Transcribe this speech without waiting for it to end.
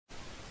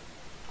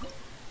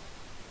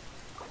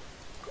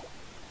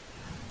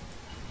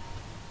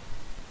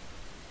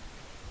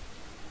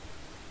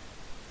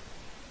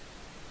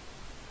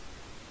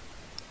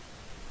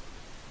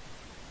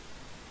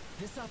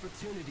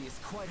opportunity is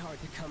quite hard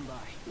to come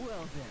by.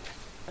 Well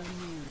then,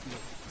 amuse me.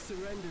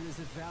 Surrender is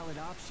a valid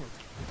option.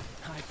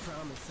 I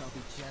promise I'll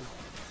be gentle.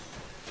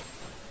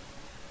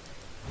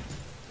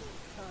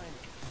 Time.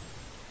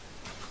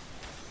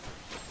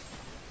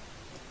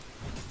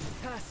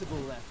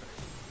 Passable effort.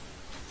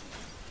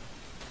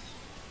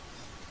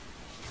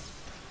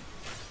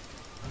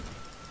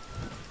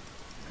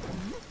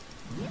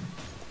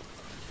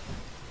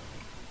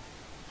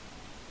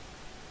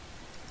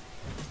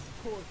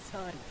 Poor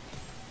timing.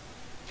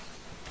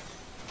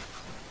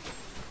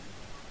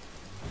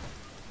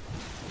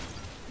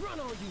 Run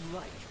all you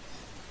like.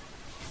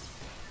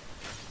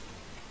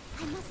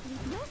 I must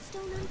leave no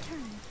stone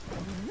unturned.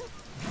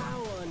 How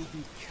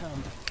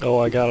unbecoming. Oh,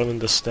 I got him in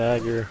the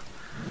stagger.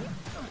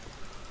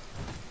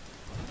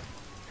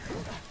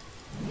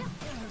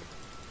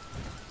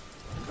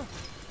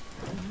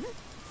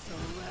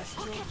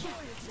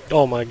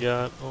 Oh my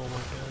god. Oh my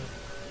god.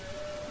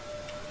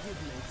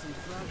 You've made some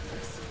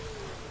progress.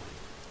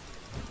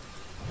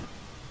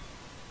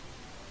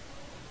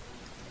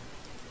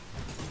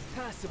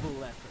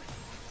 Passable effort.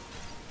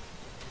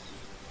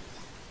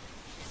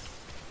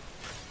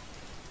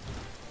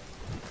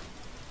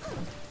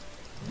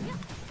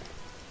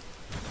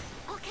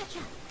 I'll catch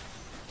up.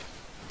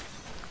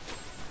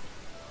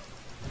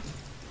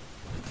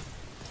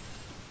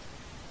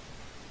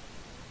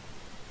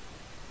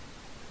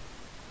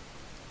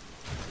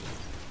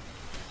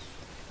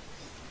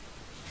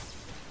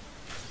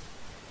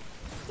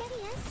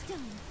 Steady as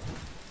stone.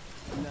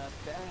 Not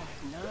bad,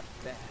 not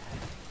bad.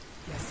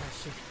 Guess I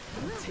should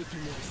take you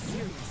more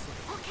seriously.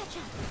 I'll catch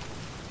up.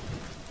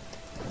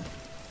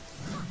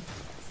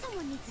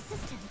 Someone needs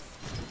assistance.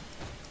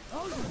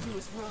 All you do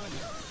is run.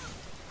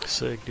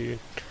 Sick, dude.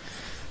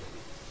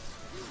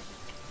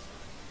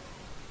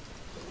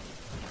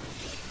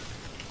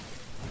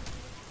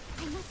 I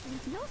must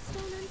leave no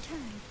stone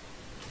unturned.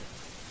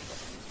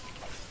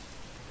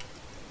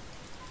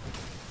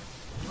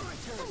 My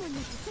turn. Someone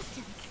needs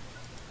assistance.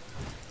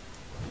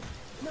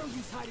 No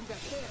use hiding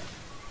back there.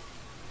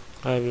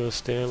 I have no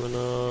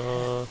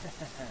stamina.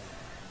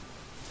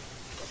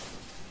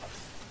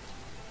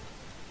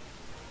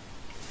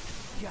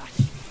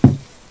 Gotcha.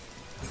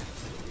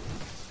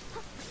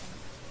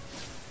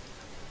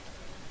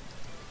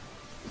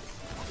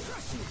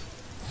 Crush you.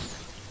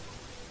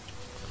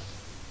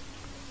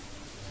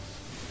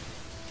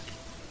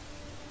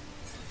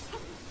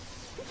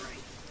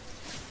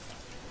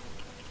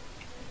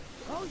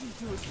 All you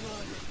do is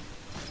run.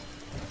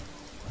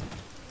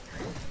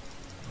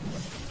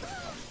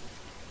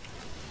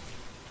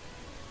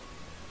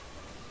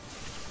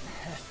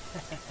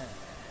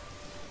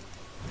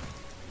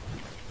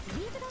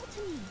 Leave it all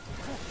to me.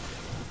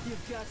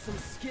 You've got some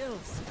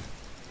skills.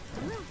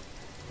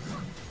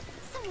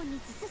 Someone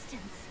needs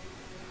assistance.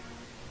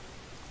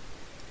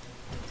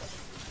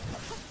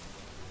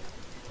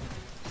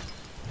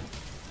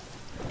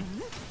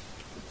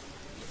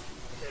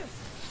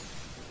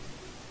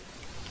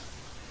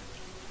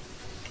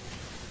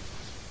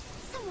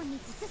 Someone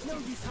needs assistance. No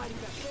use hiding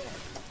back there.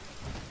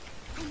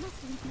 I must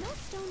leave no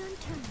stone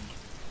unturned.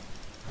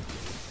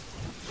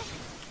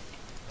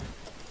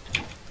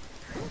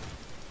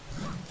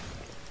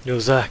 Yo,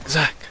 Zach.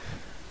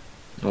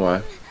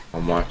 What?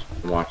 I'm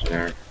watching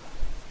Eric.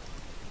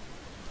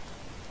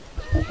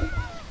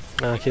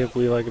 I can't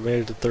believe I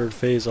made it to third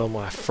phase on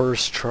my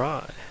first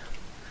try.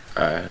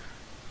 Alright.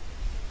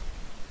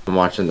 I'm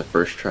watching the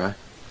first try.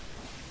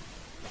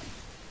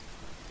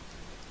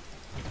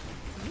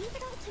 Leave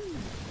it all to me.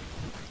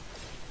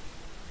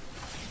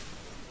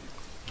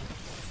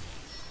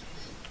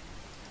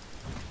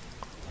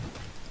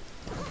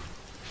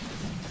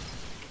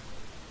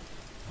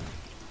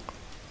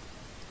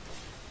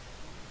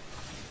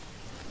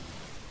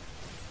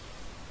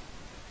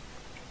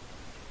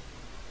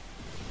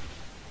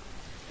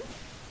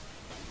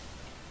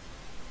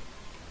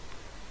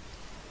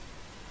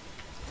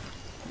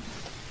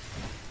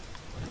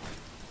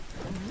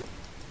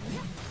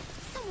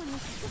 Someone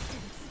needs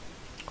assistance.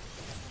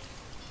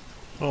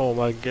 Oh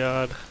my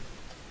god.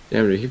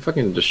 Damn, dude, he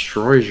fucking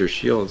destroys your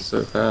shield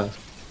so fast.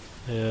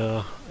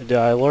 Yeah.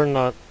 I learned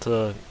not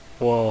to,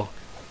 well,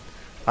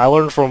 I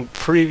learned from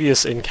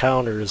previous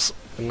encounters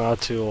not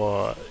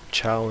to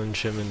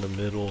challenge him in the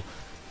middle.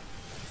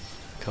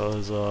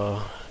 Cause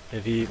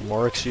if he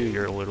marks you,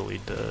 you're literally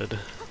dead.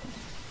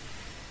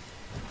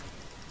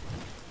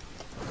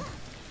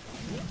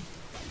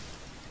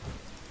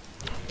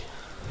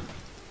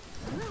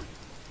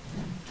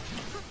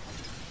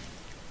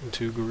 I'm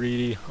too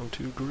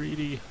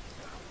greedy.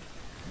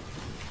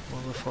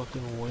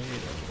 Motherfucking wait.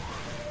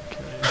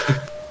 Okay.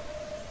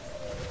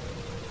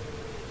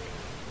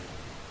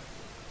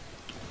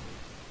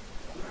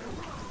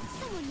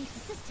 Someone needs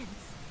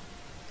assistance.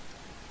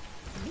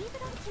 Leave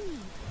it all to me.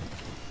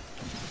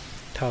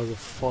 How the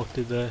fuck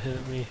did that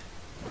hit me?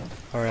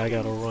 Alright, I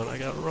gotta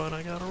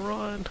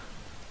run.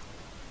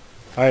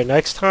 Alright,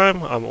 next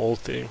time I'm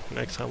ulting.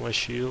 Next time I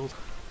shield.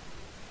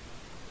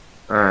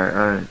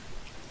 Alright.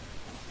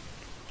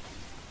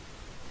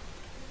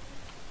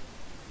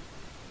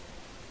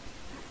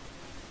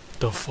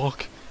 The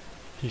fuck?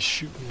 He's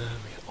shooting at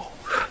me. Oh.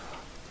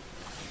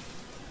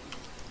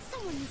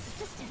 Someone needs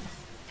assistance.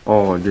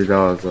 Oh, dude,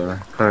 that was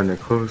kind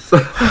of close.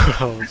 That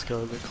was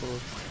kinda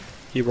close.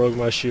 He broke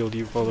my shield,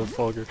 you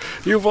motherfucker.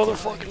 You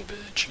motherfucking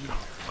bitch.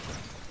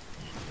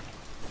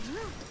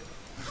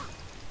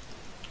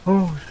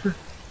 Oh shit.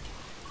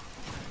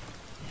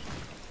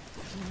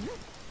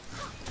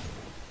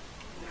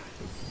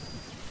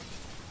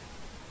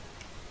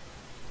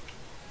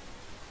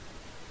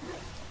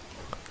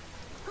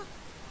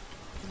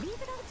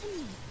 Leave it all to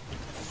me.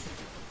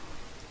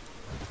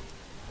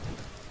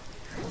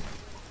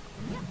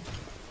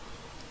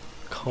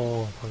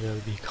 Calm, I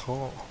gotta be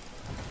calm.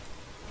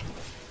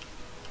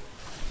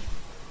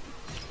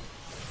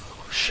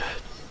 Oh shit.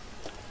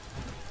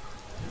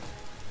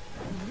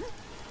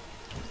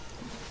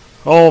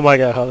 Oh my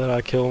god, how did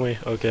that kill me?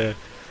 Okay.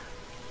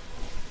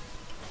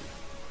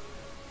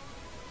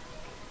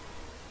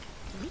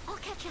 I'll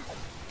catch up.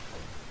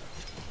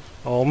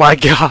 Oh my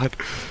god.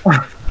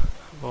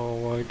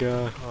 Oh my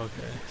god.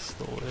 Okay,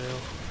 slow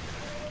down.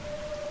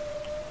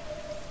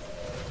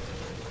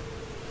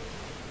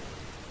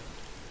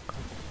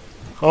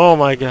 Oh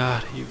my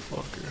god, you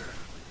fucker.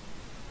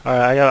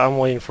 Alright, I'm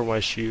waiting for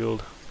my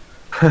shield.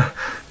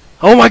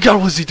 Oh my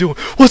god, what's he doing?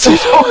 What's he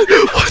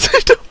doing? What's he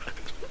doing?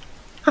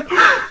 I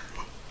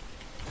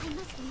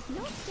must leave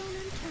no stone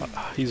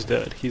unturned. He's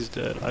dead. He's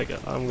dead.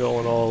 I'm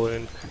going all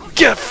in.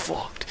 Get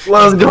fucked.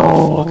 Let's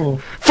go.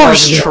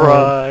 First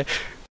try.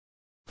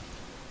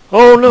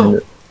 Oh no.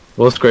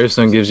 Most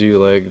gravestone gives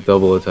you like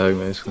double attack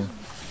basically.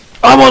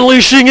 I'm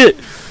unleashing it.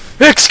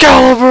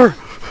 Excalibur.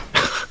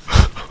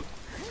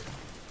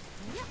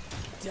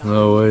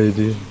 No way,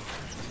 dude.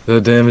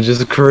 That damage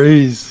is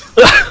crazy.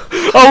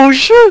 Oh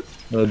shit.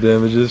 That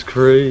damage is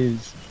crazy.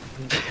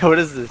 What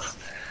is this?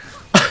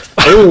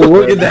 Oh,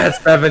 look at that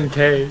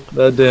 7K.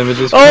 That damage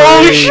is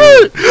Oh crazy.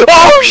 shit.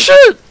 Oh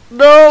shit.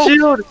 No.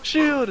 Shield!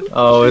 Shield!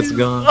 Oh, it's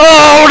gone.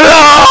 Oh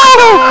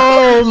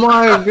no. Oh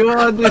my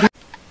god, dude.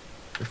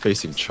 You're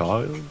facing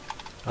child?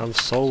 I'm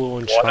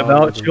soloing What child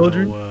about with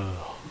children?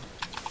 Noelle.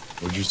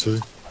 What'd you say?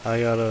 I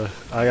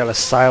gotta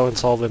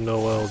silence all the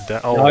Noelle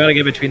down. I gotta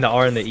get between the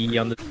R and the E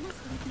on the. I must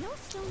leave no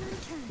stone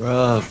unturned.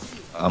 Bruh,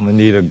 I'm gonna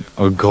need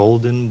a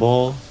golden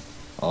ball.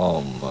 Oh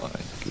my god.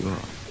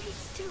 They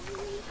still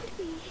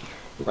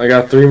need me. I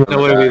got 3 more.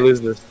 No way we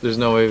lose this. There's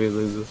no way we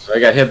lose this. I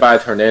got hit by a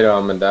tornado,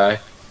 I'm gonna die.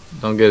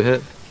 Don't get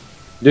hit.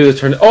 Dude, the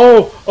tornado.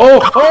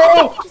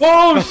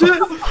 Oh shit!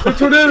 The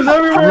tornado's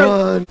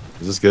everywhere!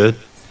 Is this good?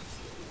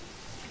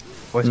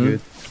 What's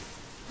good?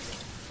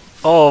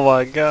 Oh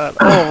my god.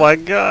 Oh my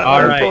god. All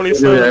I'm right.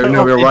 27. Dude,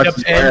 no, we're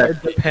watching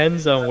It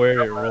depends on where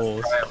it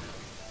rolls.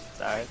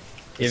 Alright.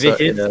 If So, it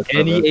hits yeah, it's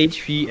any not bad.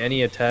 HP,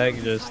 any attack,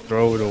 just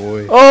throw it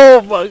away.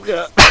 Oh my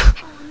god.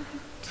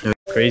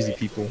 Crazy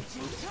people.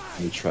 Let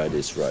me try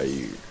this right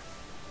here.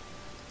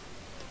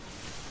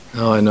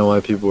 Now I know why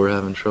people were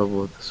having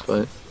trouble with this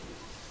fight.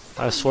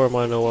 I swear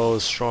my Noelle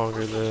is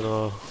stronger than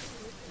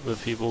the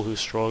people who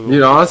struggle.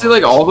 Dude, honestly,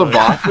 like, all the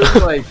Fight.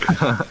 bosses, like,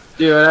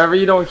 dude, whenever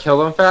you don't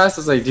kill them fast,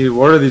 it's like, dude,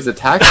 what are these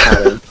attack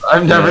patterns?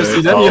 I've never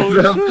seen any of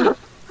them.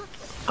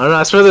 I don't know,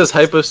 I swear there's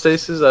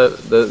hypostasis,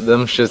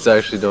 them shits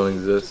actually don't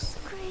exist.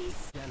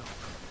 Grace.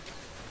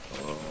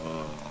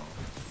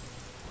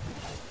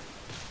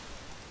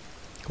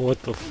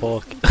 What the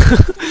fuck?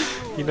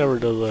 He never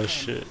does that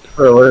shit.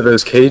 Bro, what are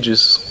those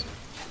cages?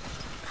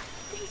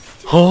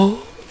 Huh?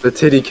 The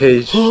titty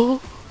cage. Huh?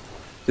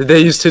 Did they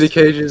use titty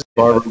cages?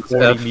 Barber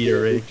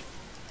 40-meter range.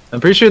 I'm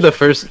pretty sure the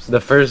first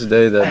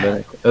day that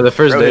Bennett, or the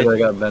first day that I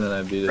got Bennett,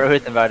 I beat it.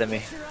 Rohit invited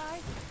me.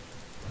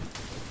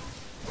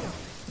 Yeah,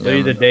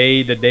 Literally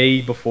man. the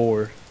day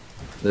before.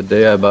 The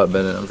day I bought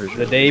Bennett, I'm pretty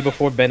sure. The day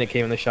before Bennett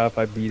came in the shop,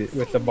 I beat it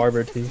with the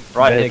barber team.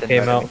 Right, Bennett Nathan,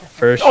 came right. out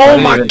first. Oh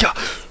I my didn't god!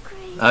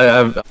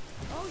 I've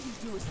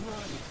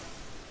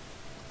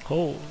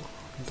Oh,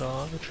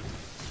 dodge.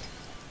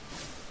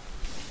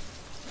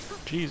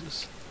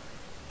 Jesus.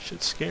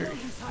 Shit's scary.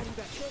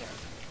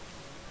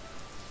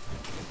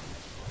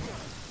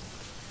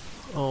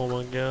 Oh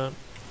my god.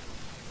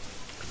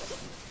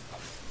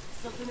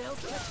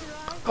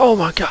 Oh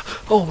my god.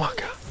 Oh my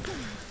god.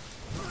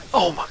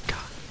 Oh my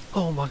god.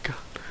 Oh my god.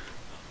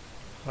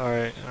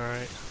 Alright,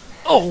 alright.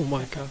 Oh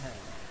my god.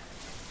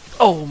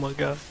 Oh my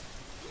god.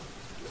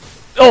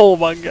 Oh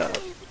my god.